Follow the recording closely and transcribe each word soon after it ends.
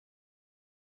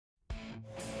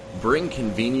Bring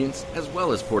convenience as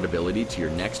well as portability to your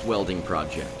next welding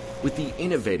project with the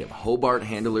innovative Hobart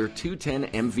Handler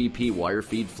 210 MVP wire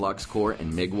feed Flux-Core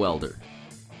and MIG Welder.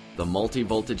 The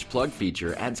multi-voltage plug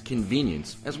feature adds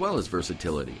convenience as well as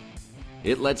versatility.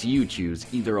 It lets you choose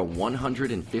either a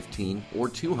 115 or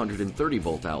 230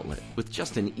 volt outlet with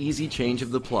just an easy change of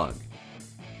the plug.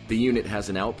 The unit has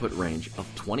an output range of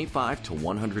 25 to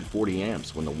 140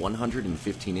 amps when the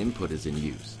 115 input is in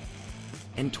use,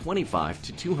 and 25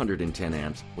 to 210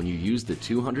 amps when you use the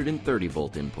 230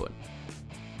 volt input.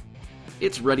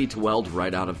 It's ready to weld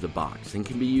right out of the box and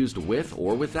can be used with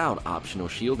or without optional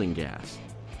shielding gas.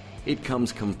 It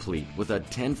comes complete with a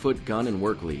 10-foot gun and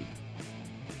work lead.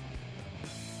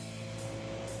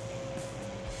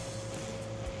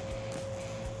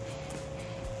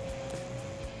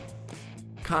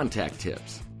 Contact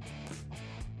tips: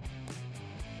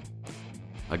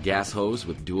 a gas hose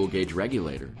with dual gauge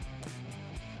regulator,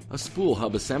 a spool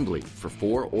hub assembly for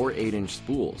 4 or 8-inch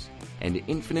spools, and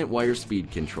infinite wire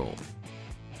speed control.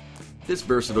 This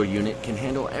versatile unit can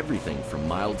handle everything from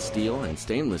mild steel and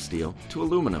stainless steel to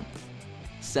aluminum.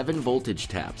 7 voltage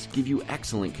taps give you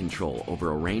excellent control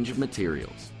over a range of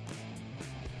materials.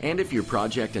 And if your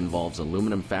project involves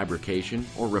aluminum fabrication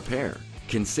or repair,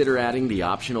 consider adding the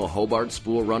optional Hobart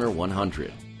Spool Runner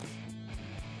 100.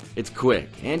 It's quick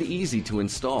and easy to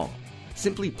install.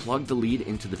 Simply plug the lead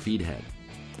into the feed head,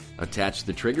 attach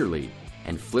the trigger lead,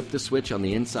 and flip the switch on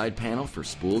the inside panel for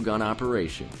spool gun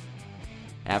operation.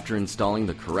 After installing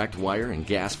the correct wire and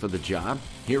gas for the job,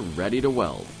 you're ready to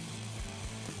weld.